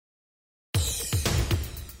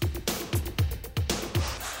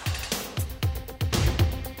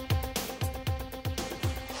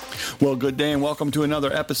Well, good day and welcome to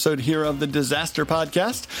another episode here of the Disaster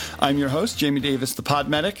Podcast. I'm your host, Jamie Davis, the Pod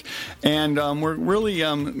Medic, and we're really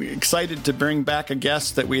excited to bring back a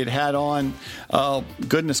guest that we had on,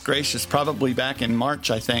 goodness gracious, probably back in March,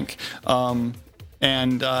 I think. And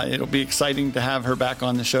it'll be exciting to have her back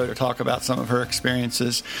on the show to talk about some of her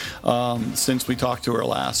experiences since we talked to her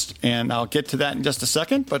last. And I'll get to that in just a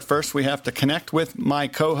second, but first we have to connect with my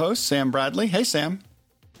co-host, Sam Bradley. Hey, Sam.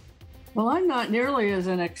 Well, I'm not nearly as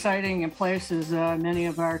an exciting a place as many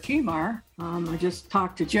of our team are. I just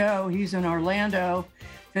talked to Joe. He's in Orlando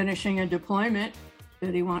finishing a deployment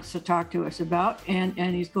that he wants to talk to us about, and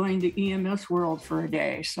he's going to EMS World for a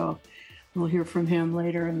day. So we'll hear from him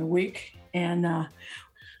later in the week. And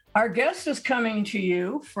our guest is coming to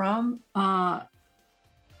you from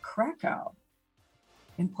Krakow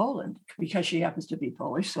in Poland, because she happens to be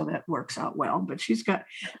Polish, so that works out well. But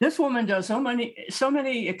this woman does so many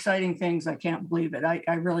exciting things. I can't believe it.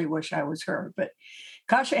 I really wish I was her. But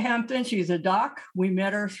Kasia Hampton, she's a doc. We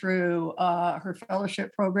met her through her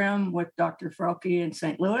fellowship program with Dr. Frelke in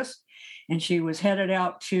St. Louis, and she was headed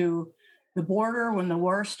out to the border when the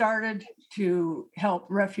war started to help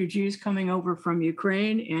refugees coming over from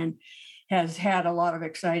Ukraine, and has had a lot of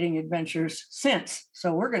exciting adventures since.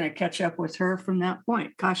 So we're going to catch up with her from that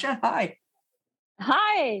point. Kasia, hi.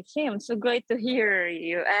 Hi, Sam. So great to hear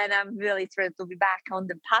you. And I'm really thrilled to be back on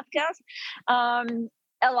the podcast.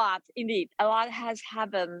 A lot has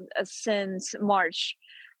happened since March,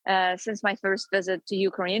 since my first visit to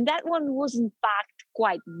Ukraine. That one was in fact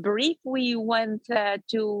quite brief. We went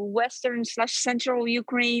to Western/Central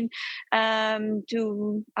Ukraine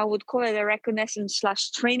to, I would call it a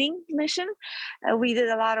reconnaissance/training mission. We did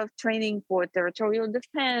a lot of training for territorial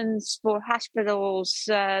defense, for hospitals,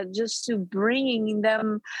 just to bringing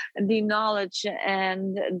them the knowledge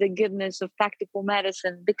and the goodness of tactical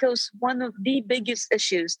medicine. Because one of the biggest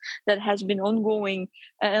issues that has been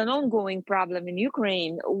an ongoing problem in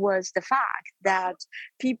Ukraine was the fact that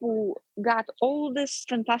people got all this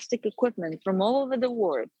fantastic equipment from all over the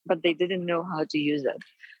world, but they didn't know how to use it.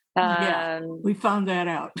 Yeah, we found that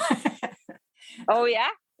out. Oh, yeah?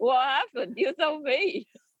 What happened? You tell me.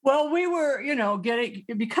 Well, we were, getting,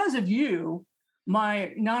 because of you,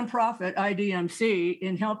 my nonprofit, IDMC,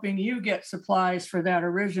 in helping you get supplies for that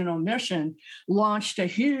original mission, launched a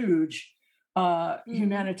huge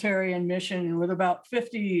humanitarian mission with about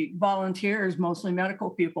 50 volunteers, mostly medical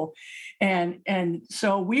people. And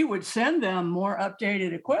so we would send them more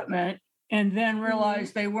updated equipment and then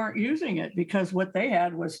realize they weren't using it because what they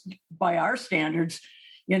had was, by our standards,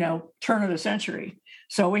 turn of the century.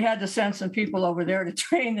 So we had to send some people over there to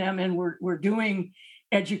train them, and we're doing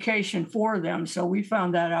education for them. So we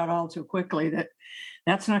found that out all too quickly, that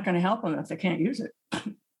that's not going to help them if they can't use it.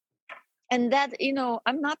 And that,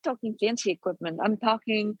 I'm not talking fancy equipment. I'm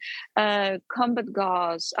talking combat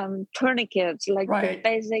gauze, tourniquets, like the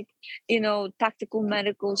basic, tactical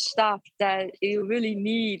medical stuff that you really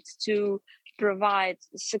need to provide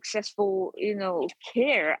successful,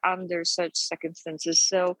 care under such circumstances.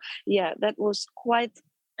 So, yeah, that was quite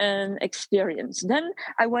an experience. Then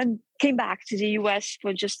I came back to the US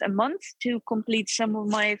for just a month to complete some of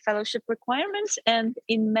my fellowship requirements, and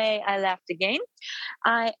in May I left again.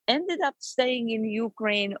 I ended up staying in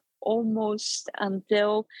Ukraine almost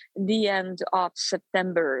until the end of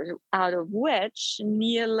September, out of which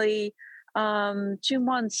nearly 2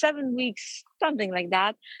 months, 7 weeks, something like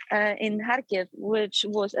that, in Kharkiv, which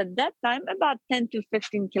was at that time about 10 to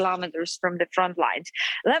 15 kilometers from the front lines.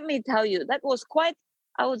 Let me tell you, that was quite,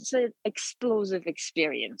 I would say, explosive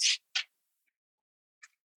experience.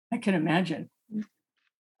 I can imagine.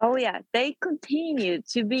 Oh, yeah. They continued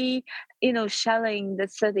to be, shelling the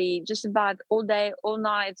city just about all day, all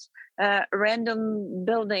night, random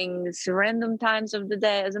buildings, random times of the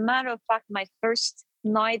day. As a matter of fact, my first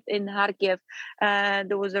night in Kharkiv,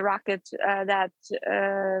 there was a rocket that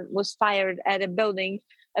was fired at a building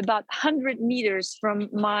about 100 meters from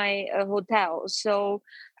my hotel. So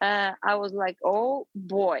I was like, oh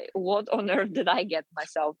boy, what on earth did I get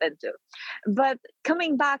myself into? But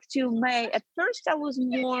coming back to May, at first I was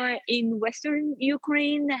more in Western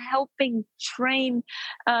Ukraine, helping train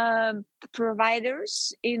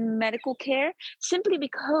providers in medical care, simply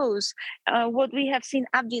because what we have seen,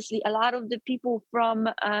 obviously, a lot of the people from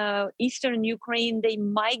Eastern Ukraine, they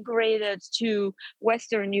migrated to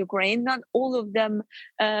Western Ukraine. Not all of them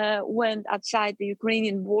went outside the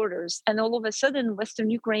Ukrainian borders. And all of a sudden, Western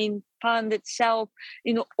Ukraine Ukraine found itself,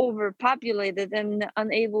 overpopulated and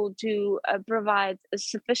unable to provide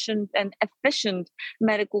sufficient and efficient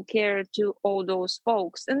medical care to all those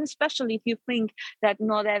folks. And especially if you think that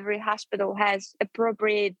not every hospital has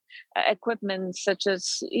appropriate equipment such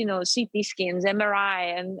as, CT scans,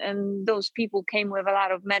 MRI, and those people came with a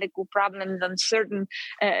lot of medical problems and certain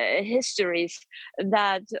histories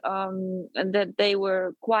that they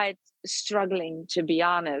were quite struggling, to be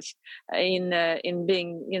honest, in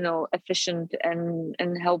being efficient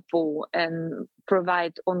and helpful and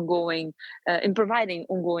providing ongoing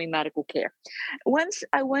medical care. Once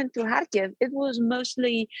I went to Kharkiv, it was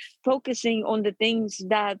mostly focusing on the things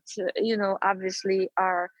that obviously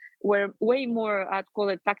were way more, I'd call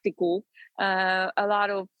it, tactical. A lot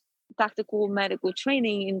of tactical medical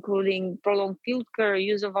training, including prolonged field care,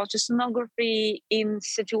 use of ultrasonography in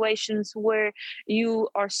situations where you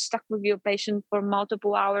are stuck with your patient for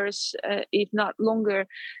multiple hours, if not longer.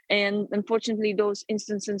 And unfortunately, those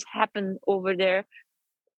instances happen over there.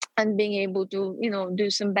 And being able to, do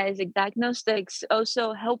some basic diagnostics,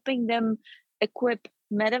 also helping them equip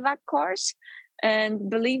medevac cars. And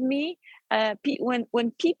believe me,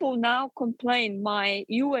 when people now complain, my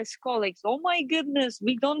U.S. colleagues, oh my goodness,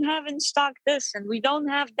 we don't have in stock this and we don't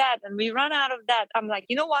have that and we run out of that. I'm like,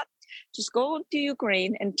 you know what? Just go to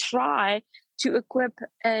Ukraine and try to equip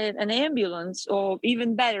an ambulance, or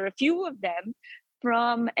even better, a few of them,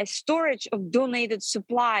 from a storage of donated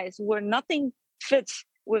supplies where nothing fits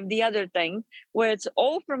with the other thing, where it's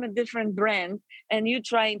all from a different brand and you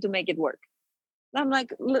trying to make it work. I'm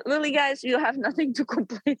like, really, guys, you have nothing to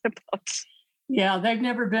complain about. Yeah, they've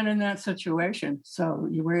never been in that situation. So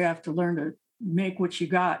you really have to learn to make what you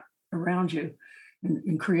got around you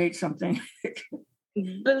and create something.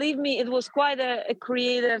 Believe me, it was quite a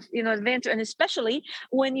creative, adventure, and especially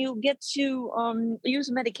when you get to use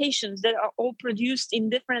medications that are all produced in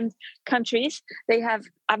different countries. They have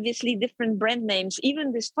obviously different brand names.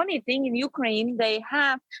 Even this funny thing in Ukraine, they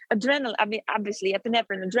have adrenaline. I mean, obviously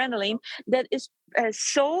epinephrine, adrenaline, that is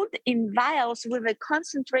sold in vials with a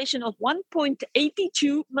concentration of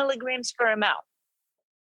 1.82 milligrams per ml.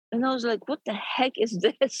 And I was like, what the heck is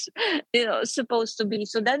this, supposed to be?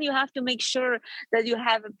 So then you have to make sure that you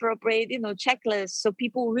have appropriate, checklists, so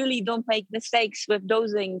people really don't make mistakes with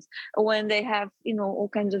dosings when they have, all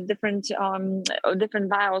kinds of different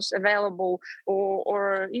vials available,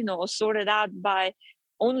 or sorted out by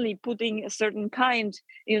only putting a certain kind,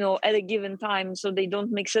 at a given time, so they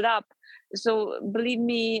don't mix it up. So believe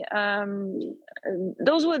me,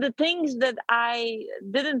 those were the things that I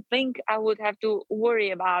didn't think I would have to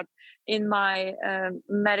worry about in my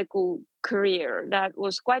medical career. That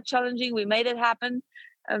was quite challenging. We made it happen,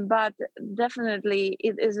 but definitely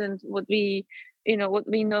it isn't what we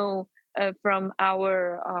know from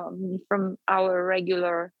our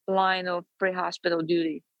regular line of pre-hospital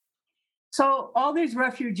duty. So all these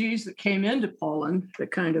refugees that came into Poland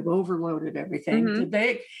that kind of overloaded everything,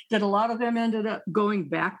 did a lot of them ended up going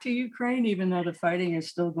back to Ukraine, even though the fighting is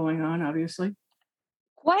still going on, obviously?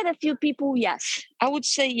 Quite a few people, yes. I would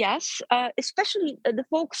say yes, especially the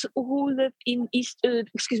folks who live in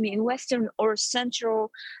in Western or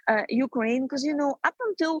Central Ukraine, because, up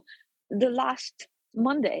until the last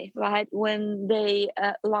Monday, right, when they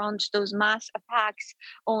launched those mass attacks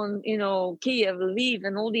on, Kiev, Lviv,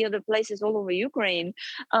 and all the other places all over Ukraine.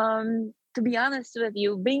 To be honest with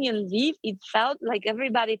you, being in Lviv, it felt like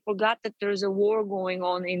everybody forgot that there's a war going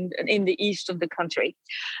on in the east of the country.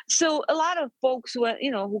 So a lot of folks who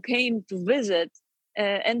came to visit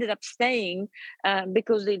ended up staying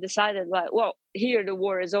because they decided, well, here the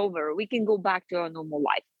war is over. We can go back to our normal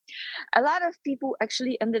life. A lot of people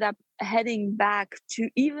actually ended up heading back to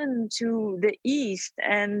the east,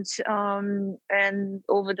 and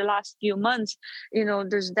over the last few months,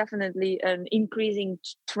 there's definitely an increasing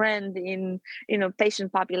trend in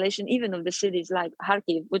patient population, even of the cities like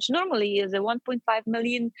Kharkiv, which normally is a 1.5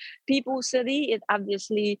 million people city. It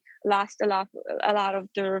obviously lost a lot of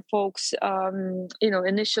their folks,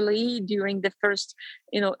 initially during the first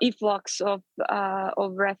efflux of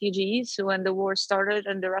refugees when the war started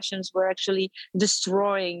and the Russians were actually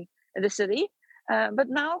destroying the city. But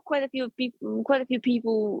now quite a few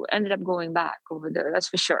people ended up going back over there. That's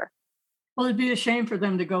for sure. Well, it'd be a shame for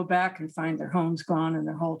them to go back and find their homes gone and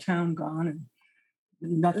their whole town gone and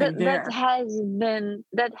nothing there. That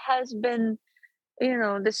has been,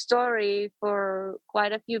 the story for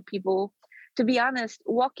quite a few people. To be honest,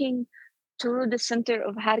 walking through the center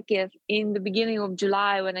of Kharkiv in the beginning of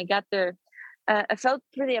July when I got there, I felt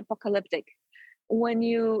pretty apocalyptic. When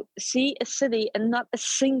you see a city and not a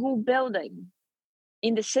single building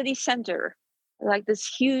in the city center, like this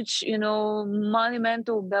huge,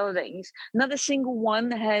 monumental buildings. Not a single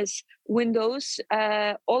one has windows.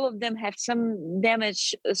 All of them have some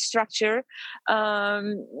damaged structure.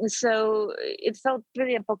 So it felt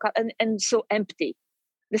pretty apocalyptic and so empty.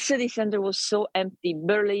 The city center was so empty,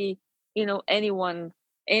 barely, anyone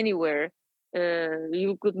anywhere.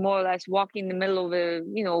 You could more or less walk in the middle of a,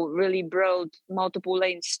 really broad, multiple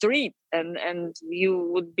lane street, and you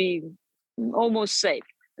would be almost safe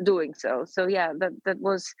doing so. So yeah, that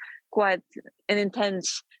was quite an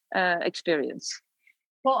intense experience.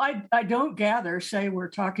 Well, I don't gather, say we're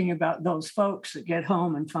talking about those folks that get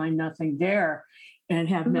home and find nothing there and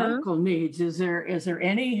have medical needs. Is there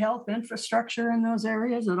any health infrastructure in those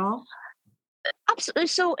areas at all? Absolutely.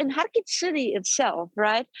 So in Kharkiv city itself,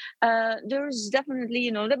 right, there's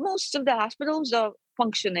definitely, that most of the hospitals are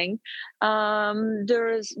functioning.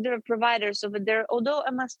 There are providers over there. Although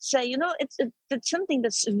I must say, it's something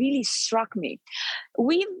that's really struck me.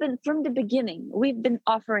 From the beginning, we've been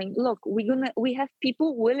offering, look, we have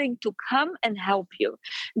people willing to come and help you.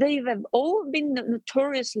 They have all been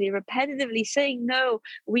notoriously, repetitively saying, no,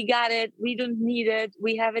 we got it. We don't need it.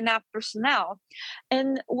 We have enough personnel.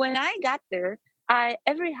 And when I got there,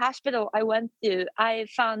 every hospital I went to, I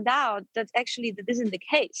found out that actually that isn't the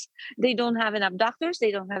case. They don't have enough doctors,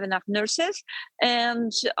 they don't have enough nurses,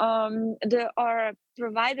 and there are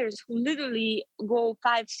providers who literally go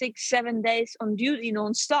 5, 6, 7 days on duty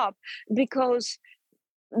nonstop because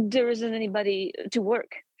there isn't anybody to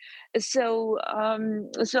work. So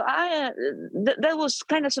that was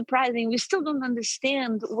kind of surprising. We still don't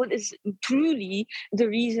understand what is truly the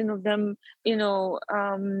reason of them,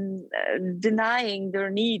 denying their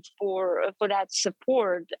need for that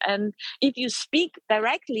support. And if you speak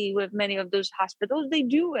directly with many of those hospitals, they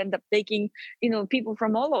do end up taking, people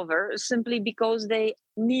from all over simply because they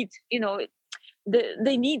need,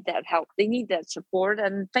 they need that help, they need that support.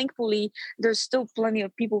 And thankfully there's still plenty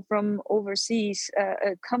of people from overseas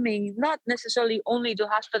coming, not necessarily only to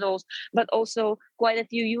hospitals, but also quite a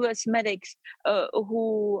few US medics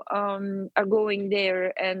who are going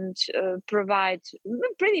there and provide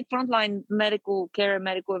pretty frontline medical care,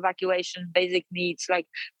 medical evacuation, basic needs like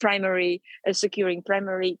securing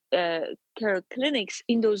primary care clinics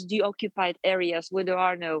in those deoccupied areas where there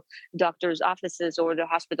are no doctors' offices or the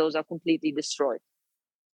hospitals are completely destroyed.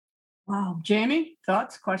 Wow. Jamie,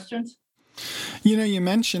 thoughts, questions? You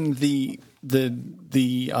mentioned the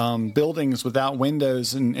buildings without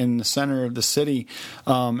windows in the center of the city,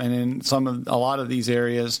 and in a lot of these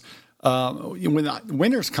areas. When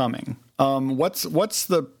winter's coming, what's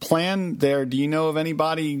the plan there? Do you know of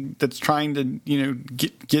anybody that's trying to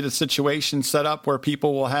get a situation set up where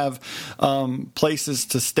people will have places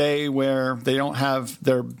to stay where they don't have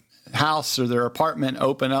their house or their apartment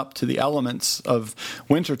open up to the elements of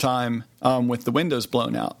wintertime with the windows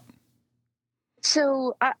blown out?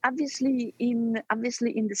 So obviously in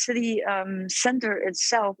the city center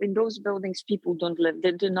itself, in those buildings, people don't live.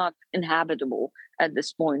 They're not inhabitable at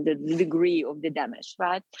this point, the degree of the damage,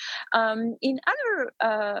 right? In other,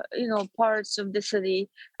 parts of the city,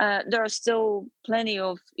 there are still plenty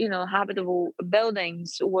of, habitable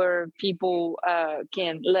buildings where people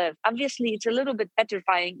can live. Obviously, it's a little bit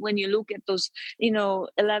petrifying when you look at those,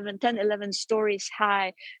 11 stories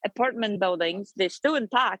high apartment buildings. They're still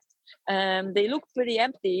intact. They look pretty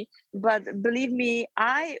empty, but believe me,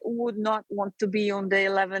 I would not want to be on the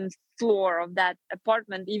 11th floor of that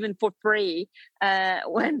apartment, even for free,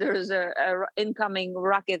 when there's a incoming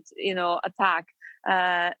rocket, attack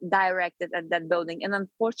directed at that building. And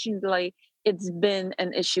unfortunately, it's been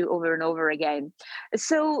an issue over and over again.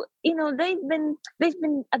 So, they've been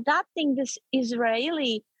adopting this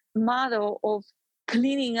Israeli model of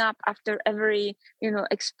cleaning up after every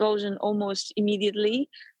explosion almost immediately.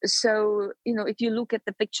 So if you look at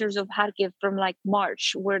the pictures of Kharkiv from like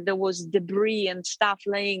March, where there was debris and stuff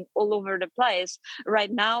laying all over the place,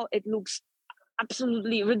 right now it looks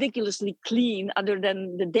absolutely ridiculously clean, other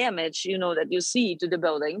than the damage that you see to the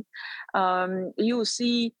building. You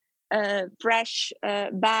see fresh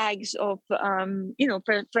bags of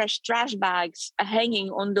fresh trash bags hanging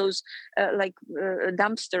on those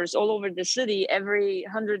dumpsters all over the city every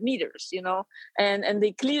 100 meters, and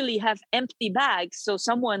they clearly have empty bags, so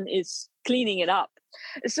someone is cleaning it up.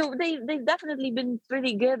 So they've definitely been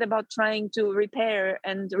pretty good about trying to repair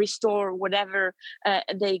and restore whatever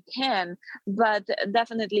they can, but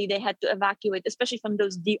definitely they had to evacuate, especially from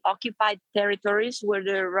those deoccupied territories where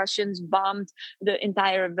the Russians bombed the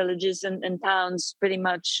entire villages and towns pretty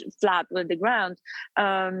much flat with the ground,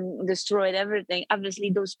 destroyed everything. Obviously,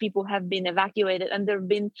 those people have been evacuated, and there have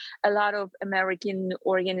been a lot of American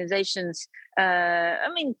organizations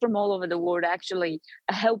from all over the world, actually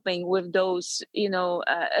helping with those,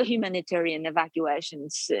 humanitarian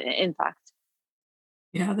evacuations, in fact.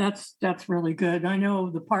 Yeah, that's really good. I know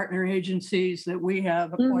the partner agencies that we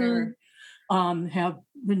have acquired have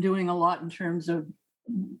been doing a lot in terms of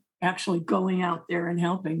actually going out there and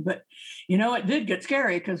helping. But, it did get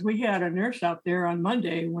scary because we had a nurse out there on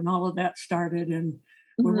Monday when all of that started, and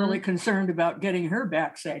we're really concerned about getting her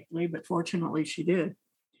back safely, but fortunately she did.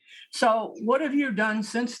 So what have you done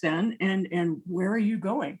since then, and where are you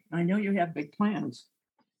going? I know you have big plans.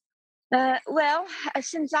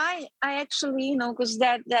 Since I actually, because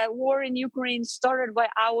that war in Ukraine started while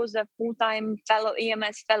I was a full-time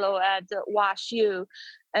EMS fellow at WashU.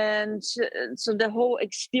 And so the whole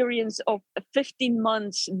experience of 15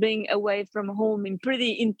 months being away from home in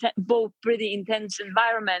both pretty intense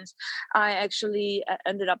environments, I actually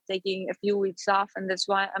ended up taking a few weeks off. And that's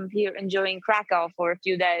why I'm here enjoying Krakow for a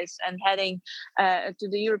few days and heading to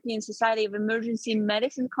the European Society of Emergency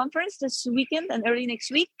Medicine Conference this weekend and early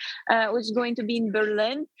next week, which is going to be in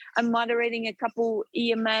Berlin. I'm moderating a couple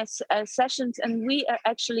EMS sessions, and we are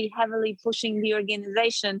actually heavily pushing the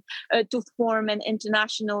organization to form an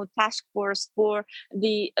international task force for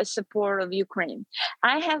the support of Ukraine.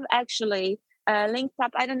 I have actually linked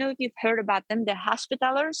up, I don't know if you've heard about them, the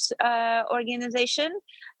Hospitallers organization,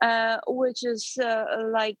 which is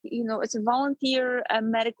it's a volunteer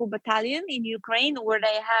medical battalion in Ukraine where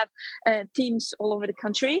they have teams all over the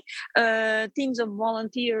country, teams of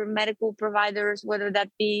volunteer medical providers, whether that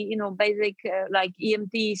be, basic like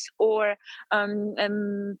EMTs or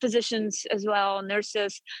physicians as well,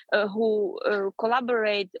 nurses who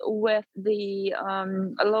collaborate with the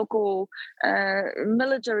local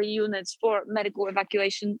military units for medical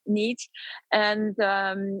evacuation needs, and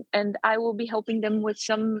I will be helping them with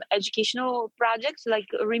some educational projects like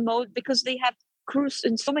remote, because they have crews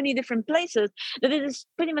in so many different places that it is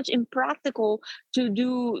pretty much impractical to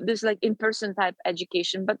do this like in-person type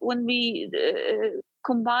education. But when we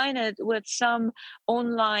combine it with some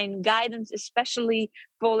online guidance, especially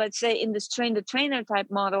for, let's say, in this train the trainer type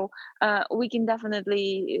model, we can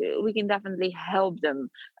definitely help them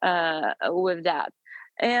with that.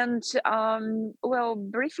 And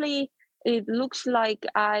briefly, it looks like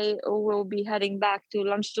I will be heading back to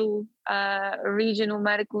Landstuhl Regional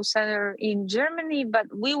Medical Center in Germany. But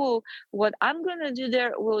what I'm going to do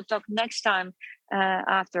there, we'll talk next time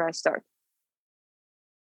after I start.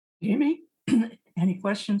 Jamie, any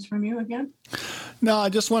questions from you again? No, I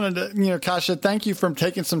just wanted to, Kasia, thank you for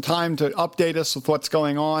taking some time to update us with what's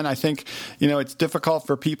going on. I think, it's difficult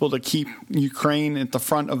for people to keep Ukraine at the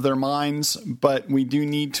front of their minds, but we do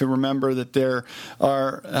need to remember that there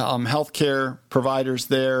are healthcare providers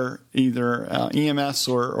there, either EMS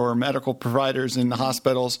or medical providers in the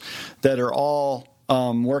hospitals that are all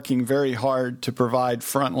working very hard to provide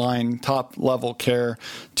frontline, top-level care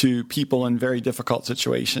to people in very difficult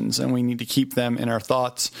situations, and we need to keep them in our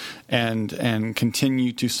thoughts and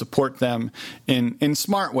continue to support them in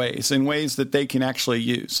smart ways, in ways that they can actually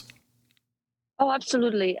use. Oh,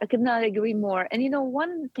 absolutely. I could not agree more. And,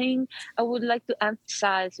 one thing I would like to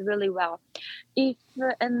emphasize really well,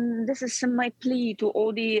 and this is my plea to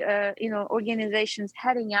all the, organizations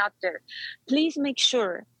heading out there, please make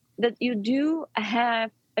sure that you do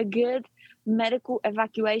have a good medical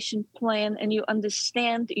evacuation plan and you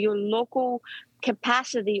understand your local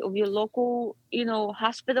capacity of your local,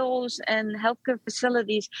 hospitals and healthcare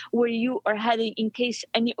facilities where you are heading in case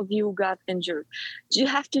any of you got injured. You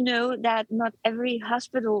have to know that not every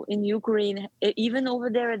hospital in Ukraine, even over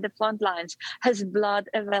there at the front lines, has blood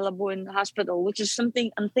available in the hospital, which is something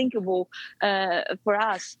unthinkable for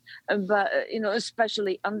us, but,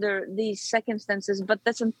 especially under these circumstances. But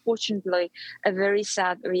that's unfortunately a very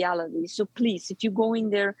sad reality. So please, if you're going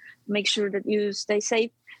there, make sure that you stay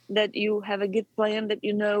safe, that you have a good plan, that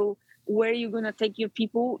you know where you're going to take your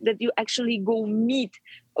people, that you actually go meet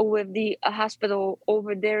with the hospital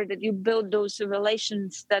over there, that you build those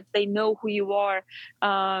relations, that they know who you are,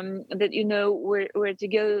 that you know where to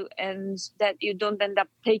go, and that you don't end up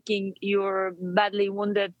taking your badly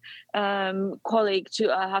wounded colleague to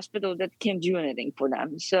a hospital that can't do anything for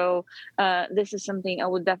them. So this is something I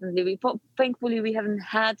would definitely thankfully we haven't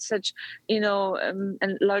had such, a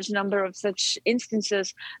large number of such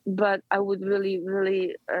instances, but I would really,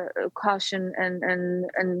 really caution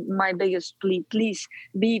and my biggest plea, please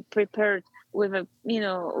be prepared with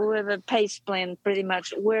a pace plan, pretty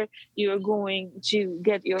much where you're going to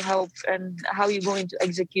get your help and how you're going to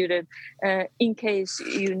execute it in case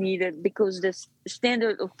you need it, because the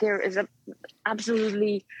standard of care is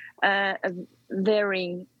absolutely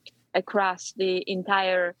varying across the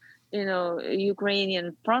entire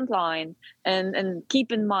Ukrainian front line, and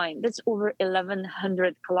keep in mind that's over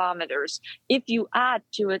 1,100 kilometers. If you add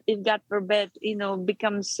to it, if God forbid,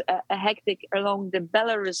 becomes a hectic along the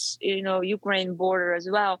Belarus, Ukraine border as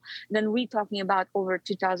well, then we're talking about over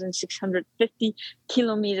 2,650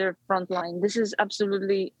 kilometer front line. This is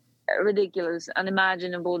absolutely ridiculous,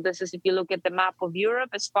 unimaginable. This is, if you look at the map of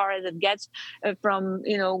Europe, as far as it gets from,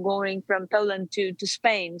 going from Poland to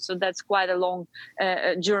Spain. So that's quite a long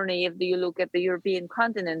journey if you look at the European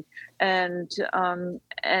continent. And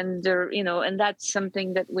there, and that's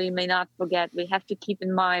something that we may not forget. We have to keep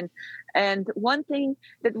in mind. And one thing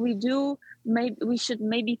that we do, we should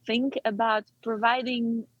maybe think about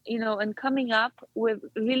providing, and coming up with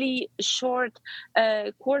really short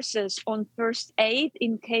courses on first aid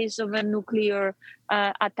in case of a nuclear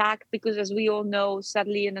attack, because as we all know,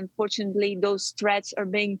 sadly and unfortunately, those threats are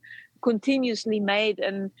being continuously made,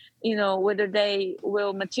 and, whether they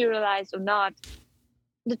will materialize or not,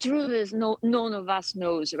 the truth is none of us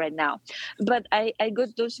knows right now. But I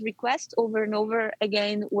got those requests over and over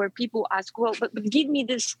again where people ask, well, but give me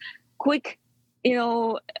this quick,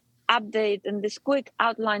 update and this quick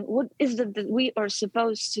outline. What is it that we are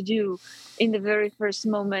supposed to do in the very first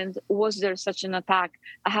moment? Was there such an attack?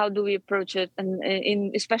 How do we approach it?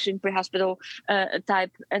 And especially in pre-hospital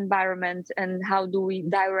type environment, and how do we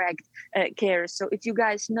direct care? So if you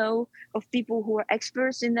guys know of people who are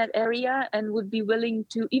experts in that area and would be willing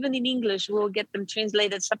to, even in English, we'll get them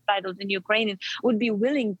translated, subtitled in Ukrainian, would be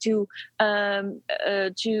willing to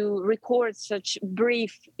record such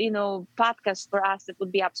brief, podcasts for us, it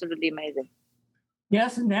would be absolutely amazing.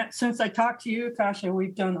 Yes, and that since I talked to you, Kasia,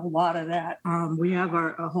 we've done a lot of that. We have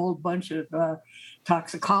a whole bunch of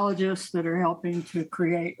toxicologists that are helping to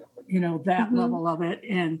create, that level of it,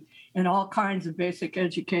 and all kinds of basic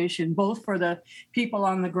education, both for the people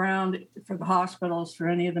on the ground, for the hospitals, for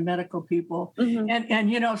any of the medical people.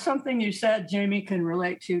 And something you said, Jamie, can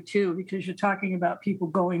relate to too, because you're talking about people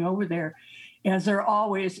going over there, as there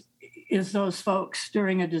always is those folks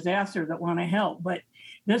during a disaster that want to help. But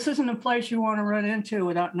this isn't a place you want to run into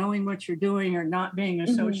without knowing what you're doing or not being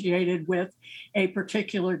associated with a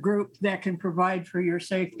particular group that can provide for your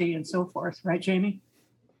safety and so forth. Right, Jamie?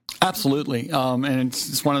 Absolutely. And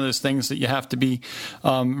it's one of those things that you have to be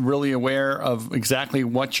really aware of exactly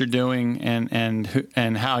what you're doing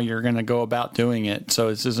and how you're going to go about doing it. So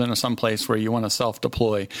this isn't some place where you want to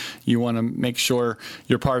self-deploy. You want to make sure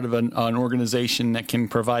you're part of an organization that can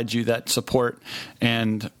provide you that support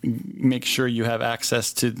and make sure you have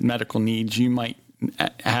access to medical needs you might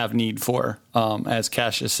have need for, as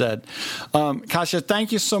Kasia said. Kasia,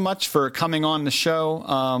 thank you so much for coming on the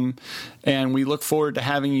show, and we look forward to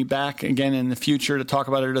having you back again in the future to talk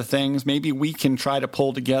about other things. Maybe we can try to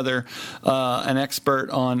pull together an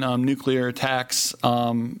expert on nuclear attacks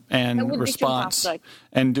and response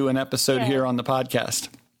and do an episode here on the podcast.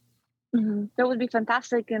 That would be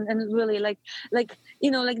fantastic, and really like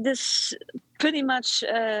this pretty much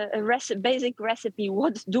a basic recipe.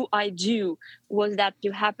 What do I do? Was that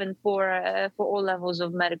to happen for all levels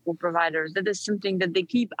of medical providers? That is something that they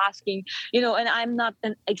keep asking, and I'm not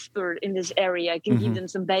an expert in this area. I can give them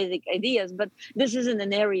some basic ideas, but this isn't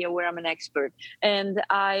an area where I'm an expert. And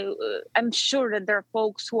I'm sure that there are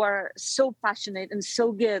folks who are so passionate and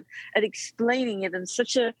so good at explaining it in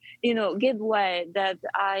such a, good way that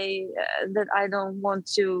I don't want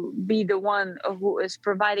to be the one who is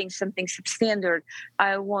providing something substantial.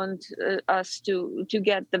 I want us to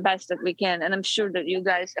get the best that we can, and I'm sure that you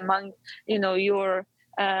guys among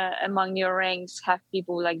your ranks have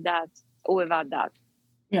people like that or without that.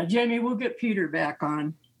 Yeah, Jamie, we'll get Peter back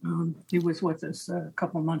on. He was with us a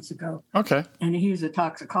couple months ago. Okay, and he's a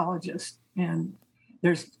toxicologist, and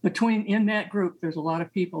in that group there's a lot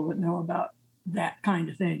of people that know about that kind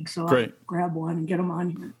of thing. So I'll grab one and get them on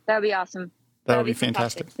here. That'd be awesome. That would be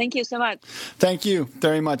fantastic. Thank you so much. Thank you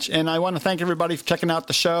very much. And I want to thank everybody for checking out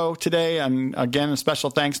the show today. And again, a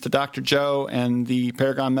special thanks to Dr. Joe and the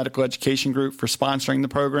Paragon Medical Education Group for sponsoring the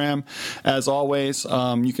program. As always,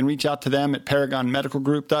 you can reach out to them at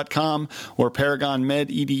paragonmedicalgroup.com or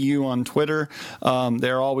paragonmed.edu on Twitter.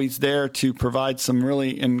 They're always there to provide some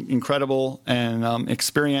really incredible and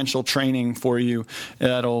experiential training for you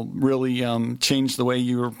that'll really change the way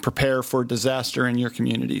you prepare for disaster in your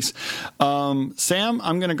communities. Sam,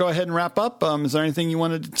 I'm going to go ahead and wrap up. Is there anything you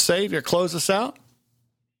wanted to say to close us out?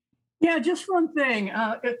 Yeah, just one thing.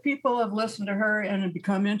 If people have listened to her and have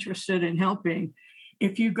become interested in helping,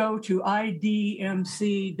 if you go to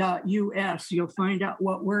idmc.us, you'll find out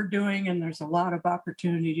what we're doing, and there's a lot of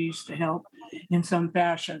opportunities to help in some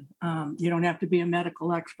fashion. You don't have to be a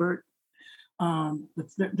medical expert.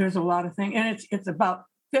 There's a lot of things, and it's about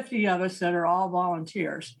 50 of us that are all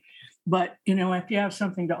volunteers. But, if you have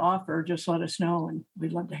something to offer, just let us know, and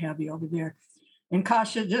we'd love to have you over there. And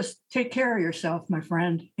Kasia, just take care of yourself, my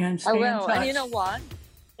friend, and stay in touch.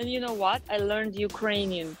 And you know what? I learned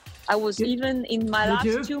Ukrainian. I was even in my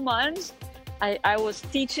last 2 months, I was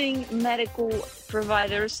teaching medical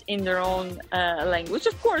providers in their own language.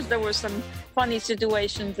 Of course, there were some funny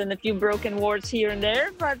situations and a few broken words here and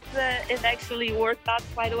there, but it actually worked out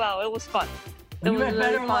quite well. It was fun. You had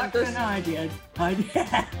better luck than I did.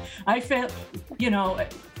 I felt,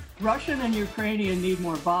 Russian and Ukrainian need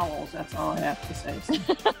more vowels. That's all I have to say. So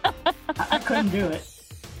I couldn't do it.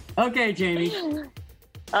 Okay, Jamie.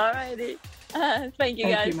 All righty. Thank you,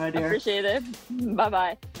 guys. Thank you, my dear. Appreciate it.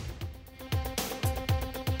 Bye-bye.